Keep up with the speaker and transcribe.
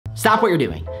Stop what you're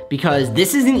doing, because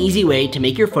this is an easy way to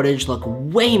make your footage look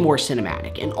way more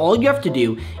cinematic, and all you have to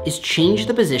do is change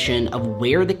the position of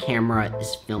where the camera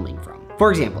is filming from. For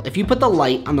example, if you put the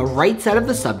light on the right side of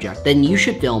the subject, then you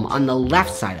should film on the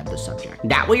left side of the subject.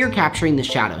 That way you're capturing the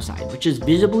shadow side, which is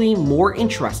visibly more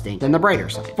interesting than the brighter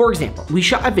side. For example, we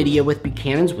shot a video with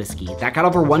Buchanan's whiskey that got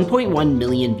over 1.1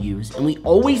 million views, and we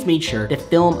always made sure to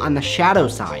film on the shadow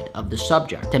side of the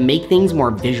subject to make things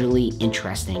more visually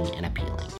interesting and appealing.